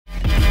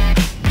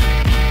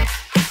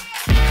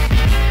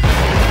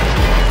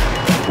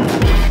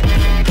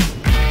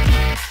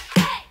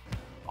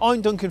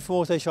I'm Duncan from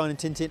Autoshine and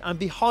Tinting, and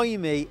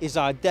behind me is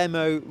our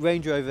demo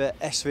Range Rover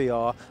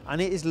SVR,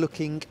 and it is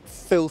looking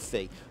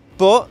filthy.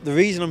 But the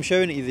reason I'm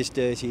showing you this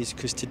dirty is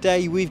because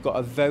today we've got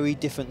a very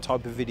different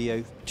type of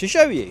video to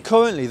show you.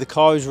 Currently the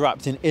car is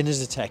wrapped in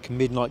Innovatec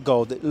Midnight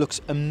Gold. It looks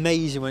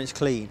amazing when it's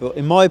clean, but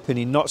in my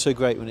opinion not so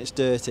great when it's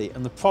dirty.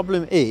 And the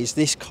problem is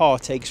this car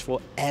takes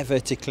forever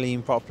to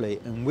clean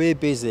properly, and we're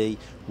busy,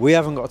 we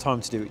haven't got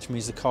time to do it, which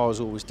means the car is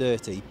always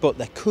dirty. But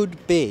there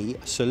could be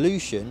a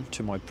solution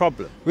to my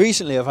problem.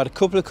 Recently I've had a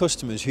couple of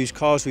customers whose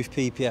cars with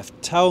PPF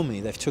tell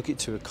me they've took it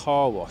to a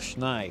car wash.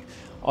 Now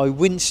I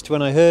winced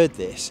when I heard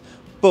this,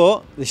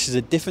 but this is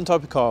a different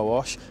type of car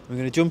wash. We're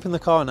going to jump in the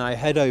car now,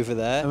 head over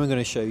there, and we're going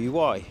to show you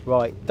why.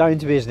 Right, down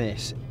to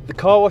business. The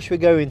car wash we're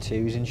going to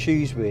is in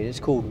Shrewsbury. It's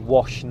called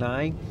Wash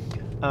Now,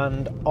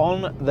 and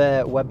on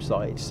their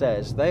website it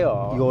says they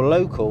are your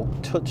local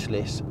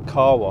touchless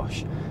car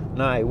wash.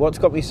 Now, what's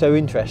got me so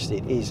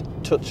interested is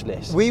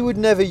touchless. We would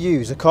never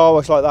use a car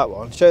wash like that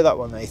one. Show that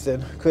one,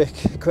 Nathan. Quick,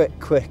 quick,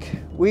 quick.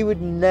 We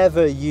would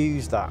never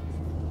use that.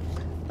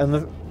 And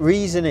the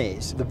reason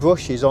is the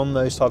brushes on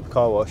those type of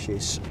car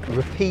washes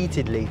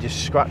repeatedly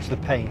just scratch the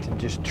paint and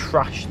just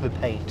trash the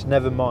paint,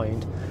 never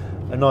mind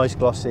a nice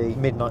glossy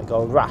midnight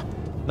gold wrap.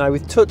 Now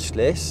with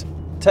touchless,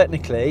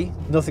 technically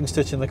nothing's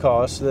touching the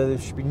car, so there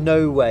should be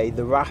no way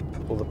the wrap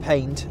or the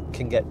paint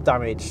can get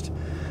damaged.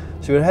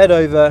 So we'll head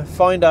over,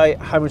 find out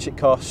how much it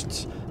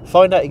costs,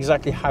 find out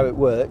exactly how it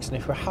works, and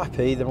if we're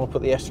happy then we'll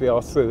put the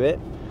SVR through it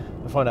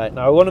and find out.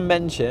 Now I want to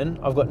mention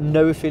I've got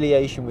no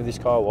affiliation with this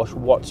car wash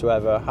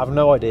whatsoever. I have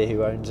no idea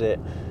who owns it.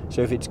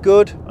 So if it's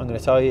good, I'm going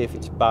to tell you. If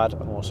it's bad,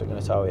 I'm also going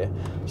to tell you.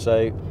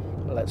 So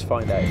let's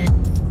find out.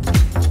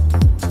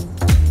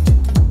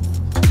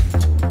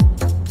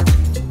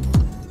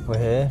 We're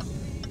here,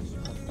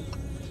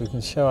 so we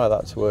can show how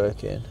that's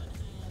working.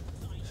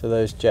 So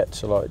those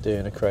jets are like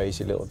doing a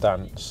crazy little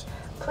dance.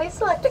 Please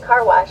select a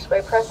car wash by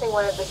pressing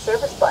one of the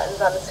service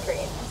buttons on the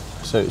screen.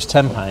 So it's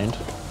 £10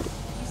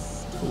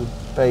 for the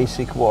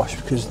basic wash,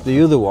 because the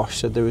other wash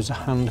said there was a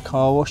hand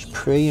car wash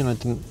pre, and I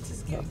didn't.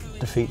 That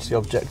defeats the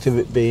object of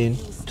it being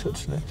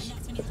touchless.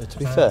 But to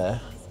be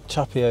fair,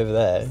 chappy over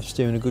there is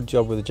doing a good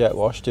job with the jet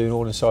wash, doing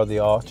all inside the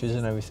arches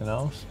and everything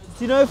else.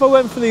 Do you know if I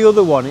went for the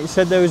other one, it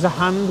said there was a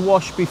hand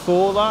wash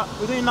before that?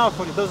 We're doing now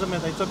for it, doesn't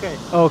matter, it's okay.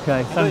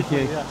 Okay, thank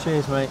you. Yeah.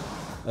 Cheers, mate.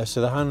 So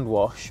the hand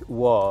wash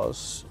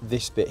was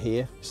this bit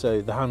here.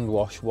 So the hand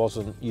wash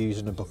wasn't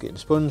using a bucket and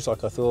sponge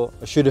like I thought.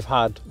 I should have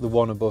had the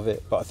one above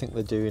it, but I think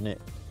they're doing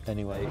it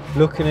anyway.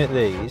 Looking at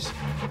these,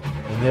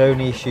 and the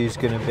only issue is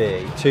going to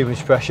be too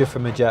much pressure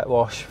from a jet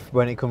wash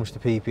when it comes to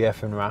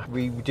PPF and wrap.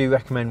 We do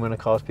recommend when a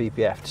car's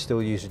PPF to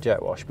still use a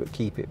jet wash, but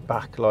keep it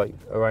back like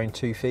around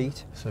 2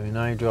 feet. So we're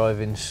now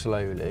driving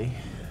slowly.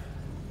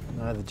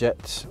 Now the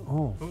jets,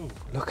 oh,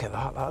 look at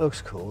that, that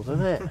looks cool,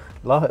 doesn't it?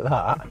 Like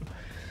that.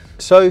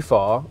 So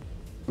far,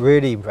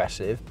 really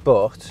impressive,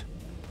 but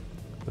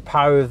the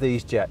power of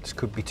these jets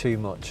could be too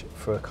much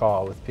for a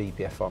car with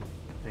PPF on.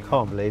 I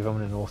can't believe I'm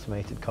in an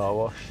automated car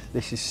wash.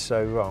 This is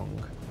so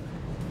wrong.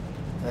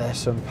 There's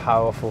some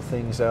powerful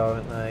things there,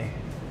 aren't they?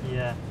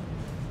 Yeah.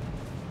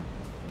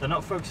 They're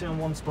not focusing on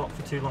one spot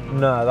for too long.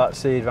 No,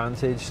 that's the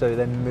advantage, so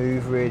they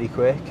move really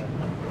quick.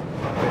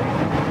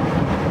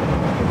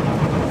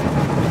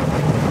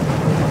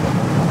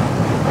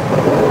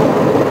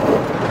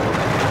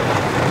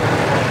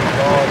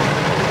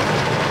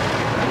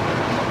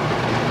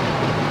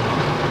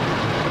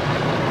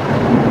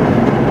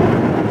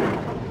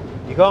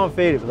 You can't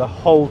feel it, but the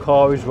whole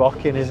car is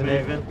rocking, isn't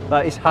it?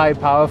 That is how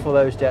powerful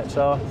those jets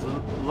are. There's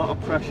a lot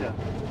of pressure.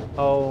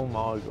 Oh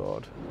my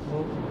god.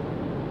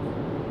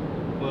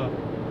 Well.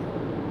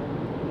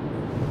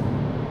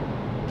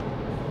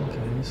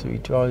 Okay, so he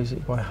drives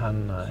it by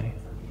hand now.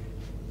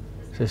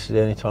 So this is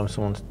the only time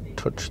someone's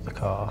touched the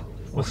car.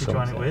 What's he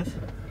trying it with?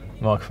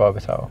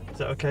 Microfiber towel. Is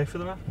that okay for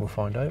the man? We'll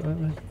find out, won't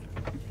we?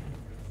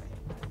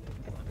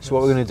 So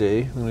what we're going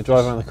to do, we're going to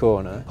drive around the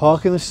corner,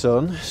 park in the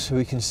sun so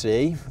we can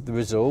see the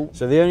result.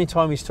 So the only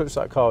time he's touched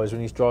that car is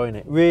when he's drying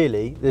it.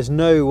 Really, there's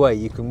no way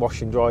you can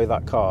wash and dry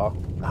that car.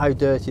 How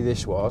dirty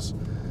this was,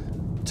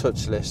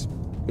 touchless,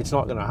 it's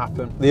not going to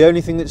happen. The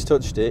only thing that's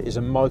touched it is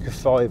a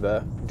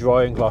microfiber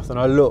drying cloth, and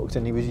I looked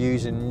and he was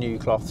using new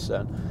cloths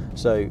then.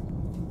 So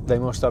they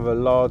must have a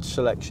large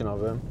selection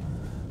of them,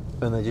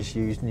 and they just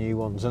used new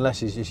ones,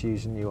 unless he's just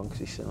using new one because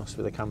he's sitting us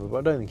with a camera, but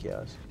I don't think he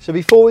has. So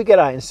before we get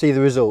out and see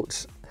the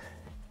results,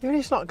 even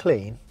if it's not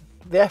clean,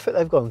 the effort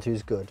they've gone to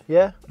is good,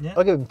 yeah?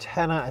 I'll give them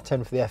 10 out of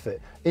 10 for the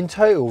effort. In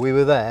total, we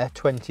were there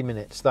 20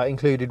 minutes. That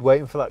included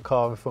waiting for that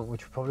car in front,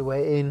 which we probably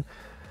wait in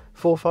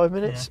 4 or 5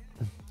 minutes.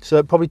 Yeah. So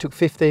it probably took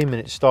 15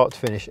 minutes start to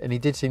finish, and he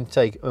did seem to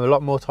take a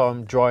lot more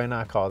time drying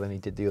our car than he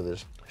did the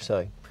others.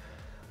 So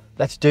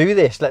let's do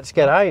this, let's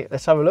get out,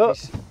 let's have a look.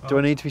 Do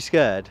I need to be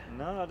scared?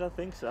 No, I don't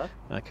think so.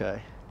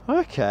 Okay.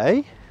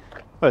 Okay.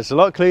 Well, it's a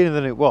lot cleaner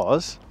than it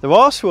was. There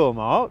are swirl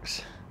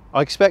marks.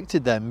 I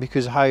expected them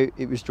because of how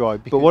it was dry.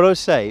 But what I would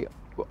say,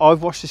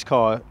 I've washed this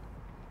car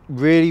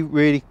really,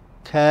 really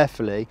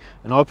carefully,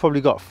 and I've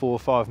probably got 4 or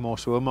 5 more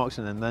swirl marks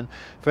in them. Then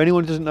for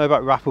anyone who doesn't know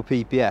about wrap or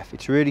PPF,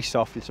 it's really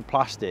soft, it's a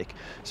plastic,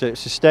 so it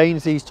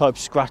sustains these type of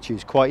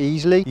scratches quite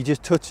easily. You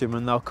just touch them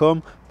and they'll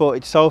come, but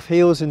it self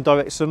heals in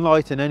direct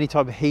sunlight, and any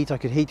type of heat, I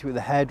could heat it with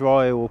a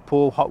hairdryer or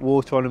pour hot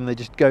water on them, they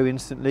just go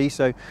instantly.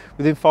 So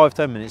within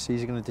 5-10 minutes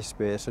these are going to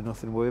disappear, so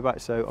nothing to worry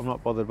about, so I'm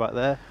not bothered about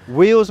there.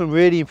 Wheels I'm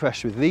really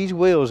impressed with. These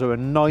wheels are a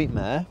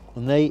nightmare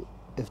and they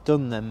have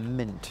done them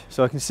mint.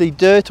 So I can see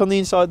dirt on the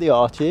inside of the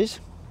arches.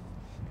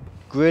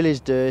 Grill is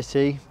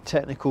dirty,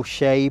 technical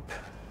shape.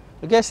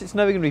 I guess it's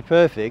never going to be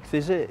perfect,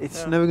 is it?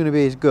 It's never going to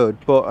be as good,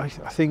 but I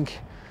think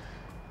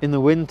in the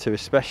winter,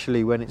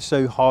 especially when it's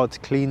so hard to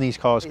clean these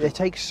cars, they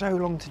take so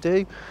long to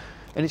do,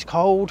 and it's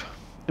cold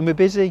and we're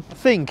busy. I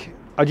think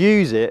I'd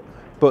use it,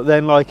 but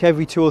then like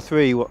every 2 or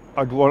 3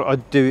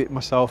 I'd do it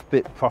myself a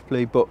bit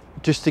properly, but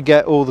just to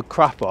get all the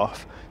crap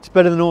off. It's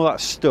better than all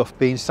that stuff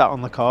being sat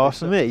on the car.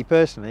 So for me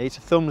personally, it's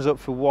a thumbs up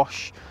for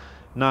Wash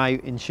now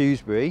in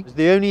Shrewsbury.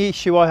 The only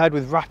issue I had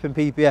with wrap and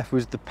PPF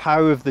was the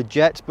power of the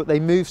jets, but they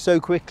move so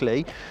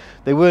quickly.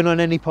 They weren't on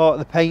any part of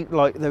the paint,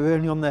 like they were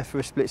only on there for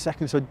a split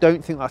second, so I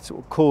don't think that's what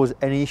will cause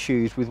any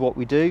issues with what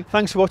we do.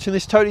 Thanks for watching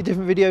this totally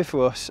different video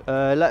for us.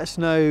 Let us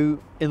know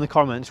in the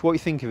comments what you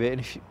think of it,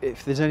 and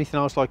if there's anything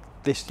else like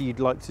this you'd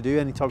like to do,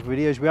 any type of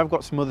videos. We have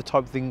got some other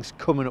type of things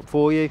coming up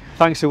for you.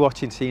 Thanks for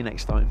watching, see you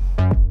next time.